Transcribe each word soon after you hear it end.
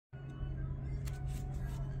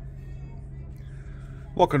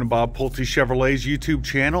Welcome to Bob Pulte Chevrolet's YouTube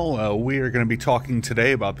channel. We are going to be talking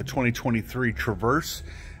today about the 2023 Traverse.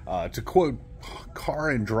 To quote Car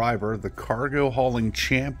and Driver, the cargo hauling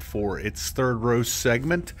champ for its third row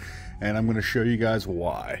segment, and I'm going to show you guys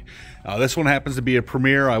why. This one happens to be a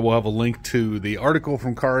premiere. I will have a link to the article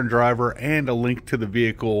from Car and Driver and a link to the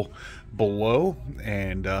vehicle below,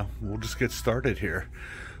 and we'll just get started here.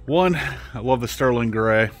 One, I love the sterling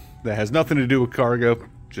gray. That has nothing to do with cargo,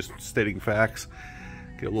 just stating facts.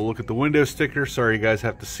 Get a little look at the window sticker. Sorry you guys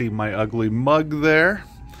have to see my ugly mug there.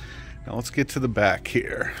 Now let's get to the back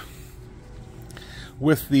here.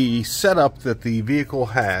 With the setup that the vehicle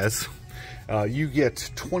has, you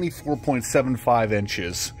get 24.75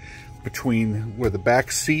 inches between where the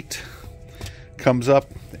back seat comes up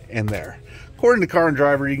and there. According to Car and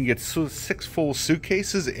Driver, you can get 6 full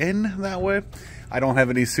suitcases in that way. I don't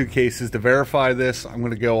have any suitcases to verify this. I'm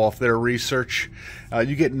going to go off their research.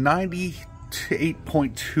 You get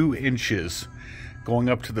 98.2 inches going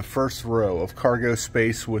up to the first row of cargo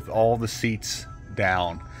space with all the seats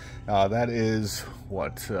down. That is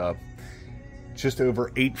what, just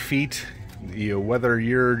over 8 feet. Whether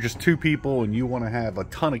you're just 2 people and you want to have a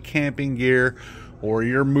ton of camping gear, or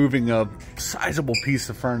you're moving a sizable piece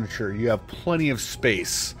of furniture, you have plenty of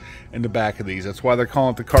space in the back of these. That's why they're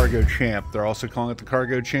calling it the Cargo Champ. They're also calling it the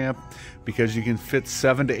Cargo Champ because you can fit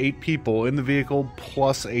 7 to 8 people in the vehicle,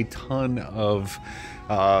 plus a ton of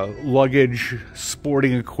luggage,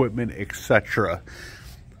 sporting equipment, etc.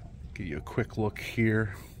 Give you a quick look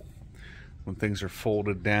here when things are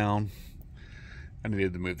folded down. I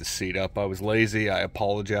needed to move the seat up. I was lazy. I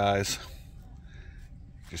apologize.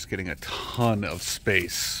 Just getting a ton of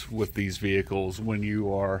space with these vehicles when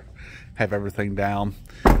you have everything down,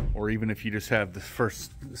 or even if you just have the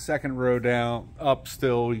second row down up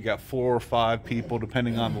still, you got 4 or 5 people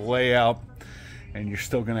depending on the layout, and you're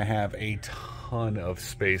still going to have a ton of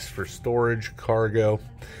space for storage, cargo.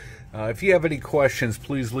 If you have any questions,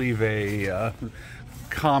 please leave a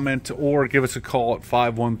comment or give us a call at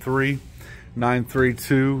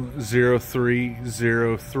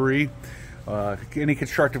 513-932-0303. Any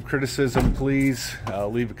constructive criticism, please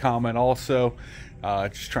leave a comment also.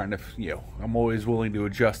 Just trying to, I'm always willing to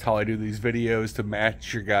adjust how I do these videos to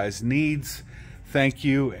match your guys' needs. Thank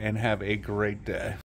you and have a great day.